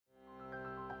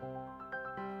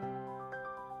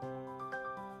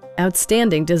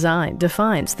Outstanding design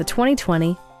defines the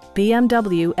 2020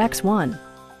 BMW X1.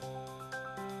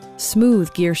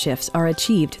 Smooth gear shifts are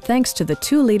achieved thanks to the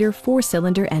 2-liter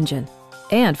 4-cylinder engine.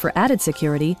 And for added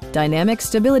security, dynamic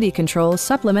stability control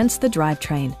supplements the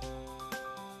drivetrain.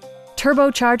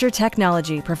 Turbocharger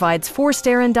technology provides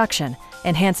forced-air induction,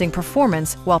 enhancing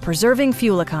performance while preserving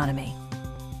fuel economy.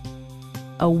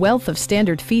 A wealth of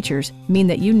standard features mean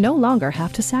that you no longer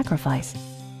have to sacrifice,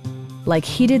 like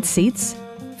heated seats,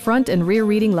 front and rear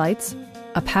reading lights,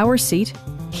 a power seat,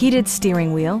 heated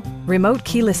steering wheel, remote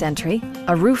keyless entry,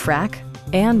 a roof rack,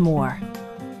 and more.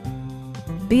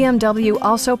 BMW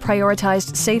also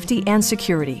prioritized safety and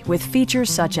security with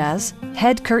features such as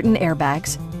head curtain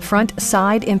airbags, front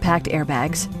side impact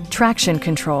airbags, traction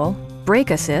control,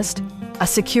 brake assist, a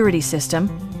security system,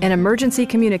 an emergency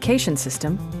communication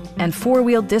system, and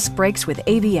 4-wheel disc brakes with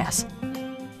ABS.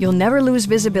 You'll never lose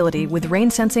visibility with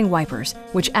rain-sensing wipers,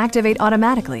 which activate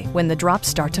automatically when the drops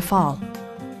start to fall.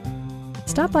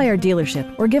 Stop by our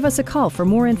dealership or give us a call for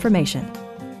more information.